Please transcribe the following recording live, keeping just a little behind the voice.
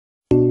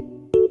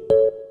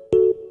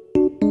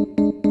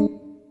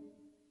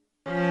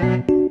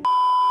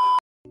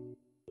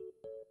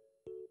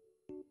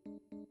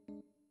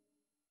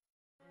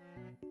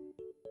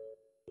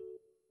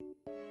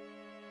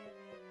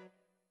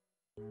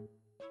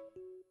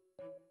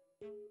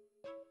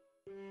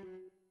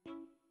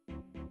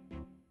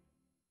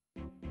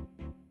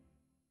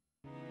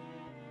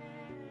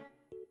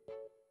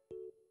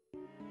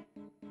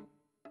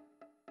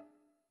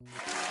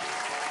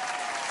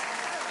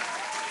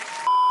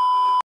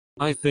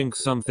I think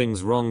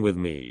something's wrong with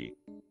me.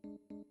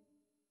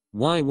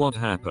 Why, what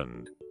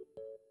happened?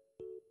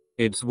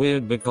 It's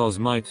weird because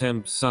my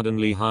temp's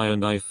suddenly high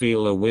and I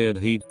feel a weird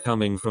heat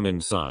coming from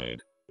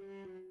inside.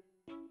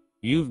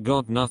 You've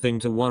got nothing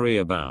to worry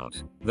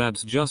about,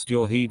 that's just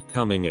your heat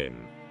coming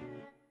in.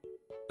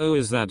 Oh,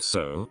 is that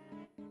so?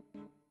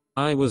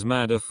 I was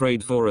mad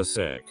afraid for a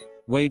sec.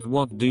 Wait,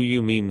 what do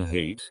you mean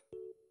heat?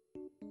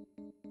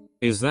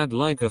 Is that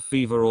like a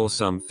fever or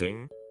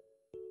something?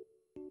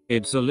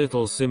 It's a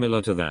little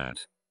similar to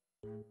that.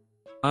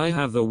 I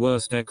have the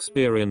worst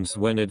experience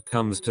when it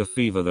comes to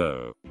fever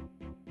though.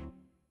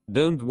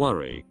 Don't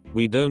worry,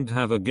 we don't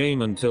have a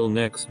game until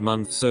next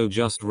month, so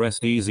just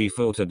rest easy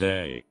for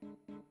today.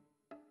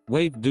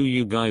 Wait, do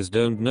you guys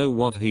don't know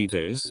what heat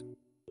is?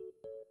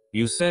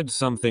 You said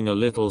something a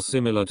little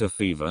similar to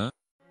fever?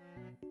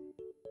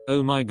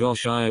 Oh my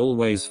gosh, I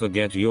always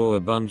forget you're a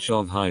bunch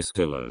of high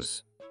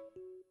schoolers.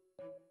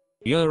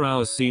 You're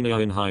our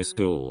senior in high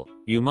school.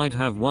 You might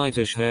have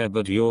whitish hair,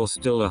 but you're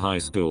still a high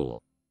school.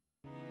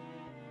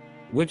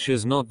 Which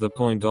is not the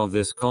point of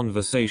this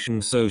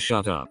conversation, so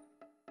shut up.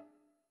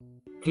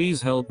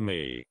 Please help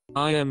me.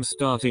 I am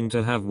starting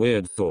to have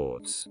weird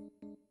thoughts.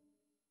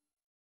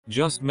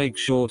 Just make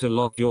sure to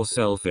lock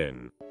yourself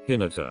in,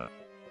 Hinata.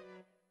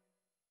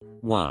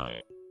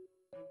 Why?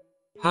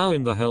 How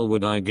in the hell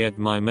would I get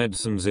my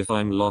medicines if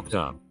I'm locked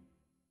up?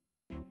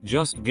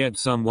 Just get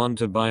someone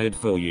to buy it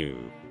for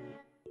you.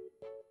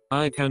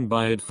 I can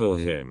buy it for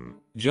him.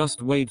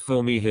 Just wait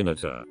for me,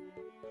 Hinata.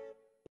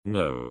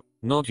 No,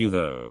 not you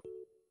though.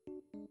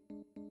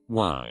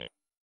 Why?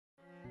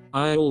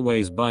 I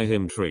always buy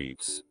him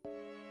treats.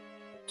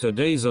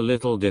 Today's a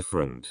little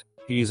different.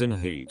 He's in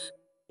heat.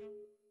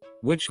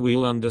 Which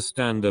we'll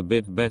understand a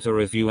bit better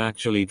if you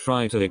actually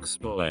try to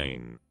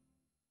explain.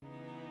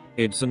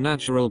 It's a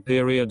natural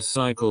period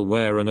cycle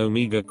where an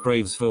omega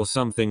craves for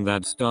something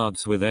that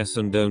starts with S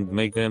and don't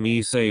make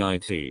me say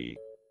it.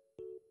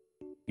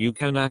 You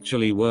can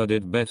actually word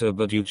it better,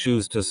 but you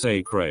choose to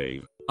say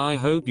crave. I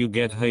hope you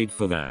get hate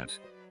for that.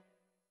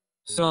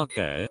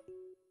 Sake?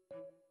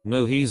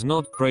 No, he's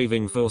not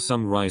craving for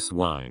some rice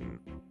wine.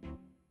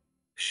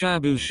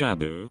 Shabu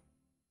shabu?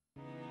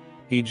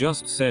 He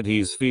just said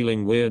he's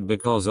feeling weird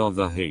because of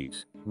the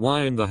heat.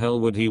 Why in the hell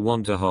would he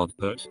want a hot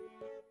pot?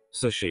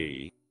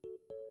 Sushi.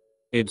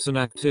 It's an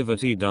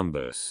activity,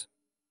 dumbass.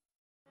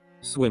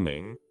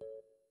 Swimming?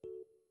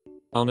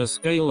 On a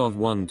scale of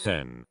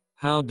 1-10,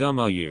 how dumb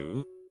are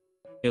you?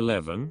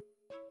 11?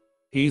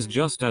 He's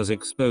just as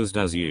exposed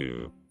as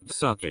you,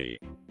 sucky.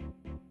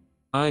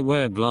 I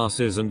wear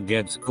glasses and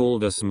gets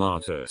called a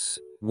smartass.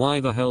 Why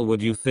the hell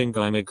would you think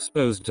I'm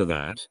exposed to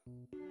that?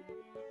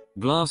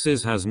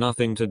 Glasses has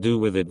nothing to do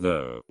with it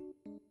though.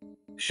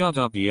 Shut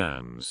up,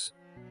 yams.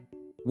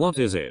 What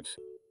is it?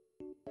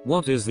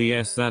 What is the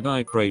S that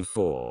I crave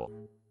for?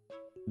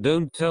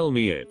 Don't tell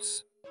me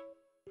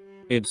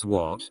it's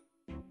what?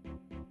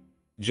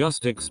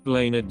 Just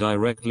explain it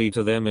directly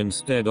to them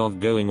instead of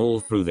going all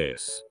through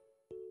this.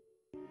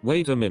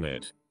 Wait a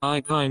minute,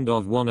 I kind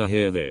of wanna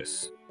hear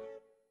this.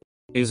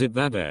 Is it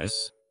that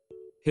S?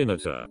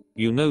 Hinata,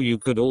 you know you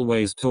could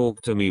always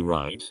talk to me,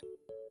 right?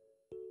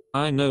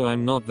 I know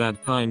I'm not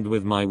that kind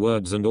with my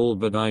words and all,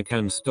 but I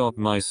can stop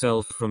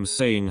myself from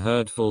saying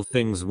hurtful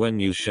things when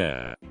you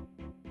share.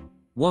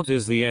 What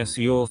is the S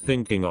you're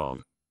thinking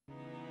of?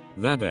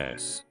 That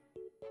S.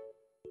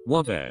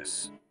 What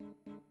S?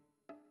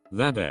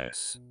 That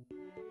S.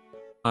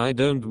 I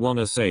don't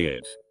wanna say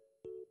it.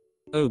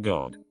 Oh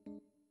god.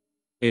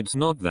 It's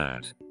not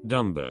that,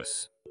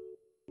 dumbass.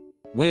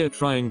 We're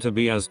trying to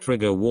be as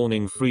trigger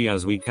warning free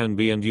as we can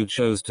be and you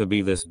chose to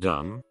be this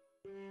dumb?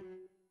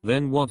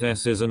 Then what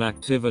S is an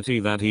activity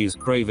that he's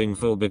craving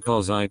for,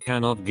 because I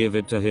cannot give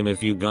it to him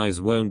if you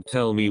guys won't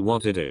tell me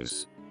what it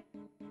is.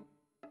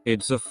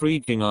 It's a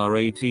freaking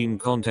R18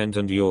 content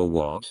and you're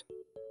what?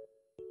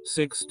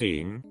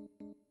 16?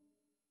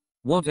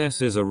 What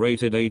S is a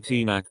rated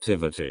 18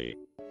 activity?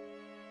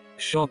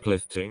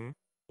 Shoplifting?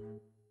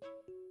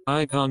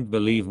 I can't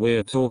believe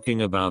we're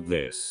talking about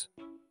this.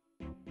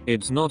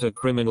 It's not a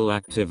criminal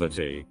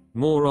activity,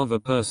 more of a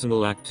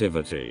personal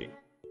activity.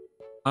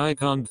 I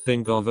can't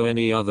think of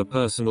any other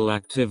personal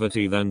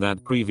activity than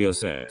that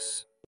previous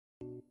S.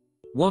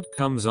 What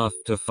comes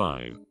after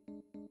 5?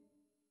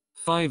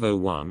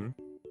 501?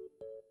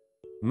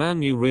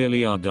 Man, you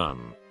really are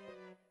dumb.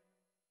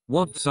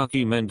 What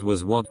Saki meant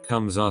was what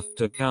comes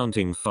after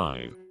counting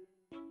 5.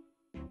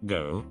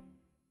 Go?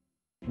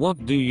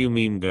 What do you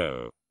mean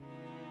go?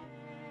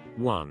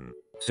 1,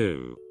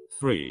 2,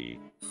 3,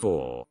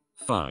 4,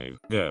 5,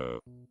 go.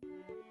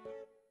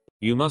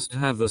 You must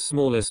have the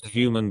smallest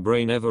human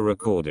brain ever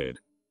recorded.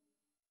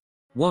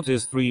 What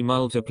is 3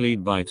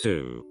 multiplied by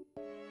 2?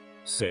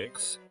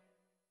 6.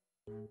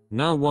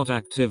 Now what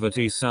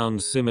activity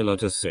sounds similar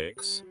to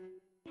 6?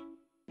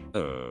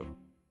 Oh.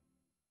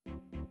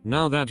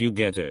 Now that you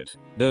get it,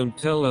 don't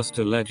tell us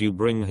to let you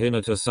bring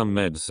Hinata some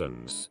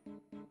medicines.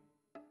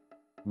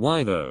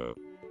 Why though?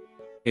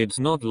 It's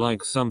not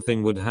like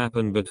something would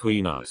happen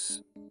between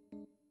us.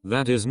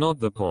 That is not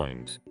the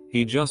point.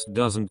 He just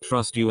doesn't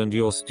trust you and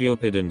your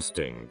stupid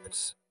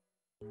instincts.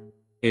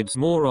 It's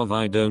more of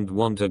I don't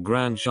want a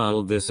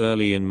grandchild this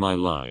early in my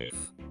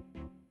life.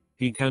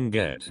 He can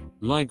get,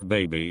 like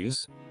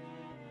babies.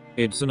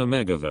 It's an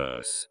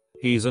omeGavErSE.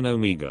 He's an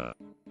omega.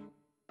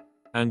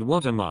 And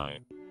what am I?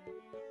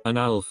 An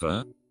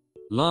alpha?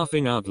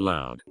 Laughing out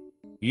loud.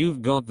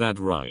 You've got that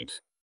right.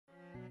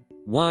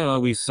 Why are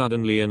we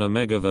suddenly in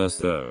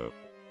omeGavErSE though?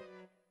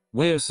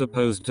 We're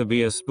supposed to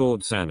be a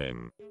sports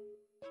anime.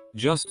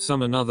 Just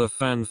some another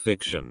fan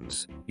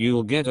fictions,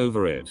 you'll get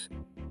over it.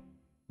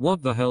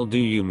 What the hell do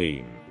you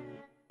mean?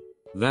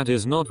 That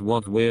is not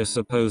what we're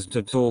supposed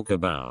to talk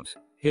about.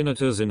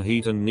 Hinata's in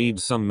heat and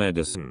needs some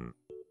medicine.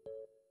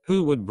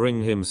 Who would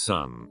bring him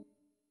some?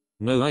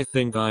 No, I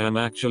think I am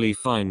actually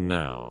fine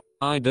now.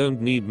 I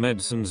don't need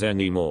medicines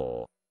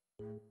anymore.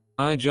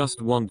 I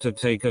just want to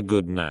take a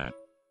good nap.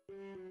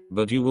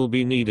 But you will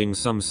be needing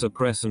some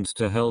suppressants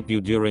to help you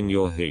during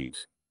your heat.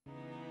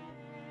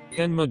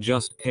 Kenma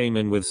just came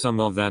in with some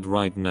of that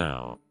right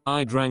now.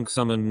 I drank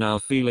some and now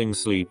feeling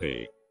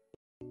sleepy.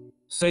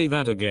 Say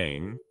that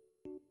again.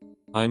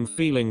 I'm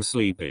feeling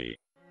sleepy.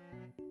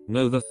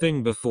 No, the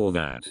thing before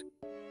that.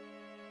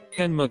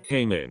 Kenma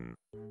came in.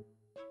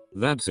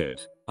 That's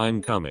it,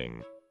 I'm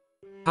coming.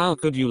 How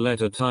could you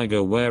let a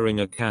tiger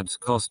wearing a cat's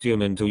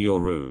costume into your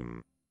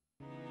room?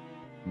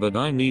 But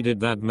I needed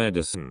that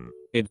medicine.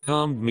 It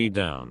calmed me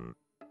down.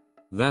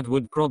 That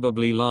would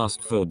probably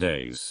last for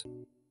days.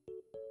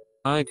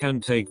 I can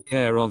take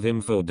care of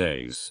him for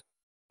days.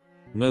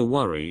 No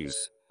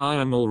worries, I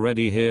am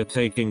already here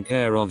taking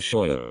care of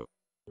Shoyo.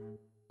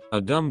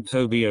 A dumb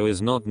Tobio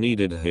is not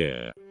needed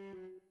here.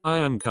 I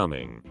am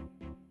coming.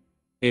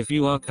 If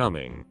you are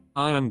coming,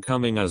 I am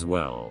coming as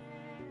well.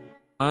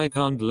 I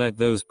can't let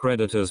those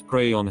predators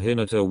prey on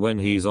Hinata when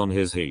he's on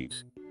his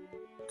heat.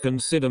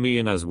 Consider me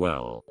in as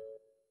well.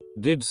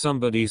 Did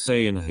somebody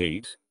say in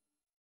heat?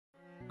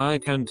 I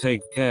can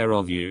take care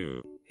of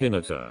you,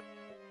 Hinata.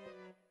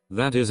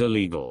 That is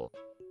illegal.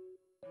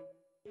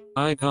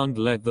 I can't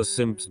let the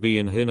simps be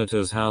in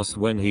Hinata's house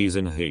when he's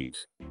in heat.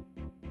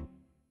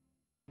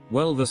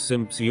 Well, the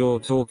simps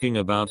you're talking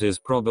about is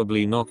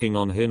probably knocking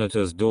on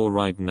Hinata's door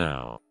right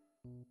now.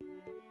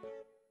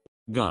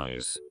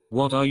 Guys,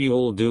 what are you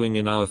all doing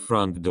in our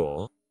front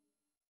door?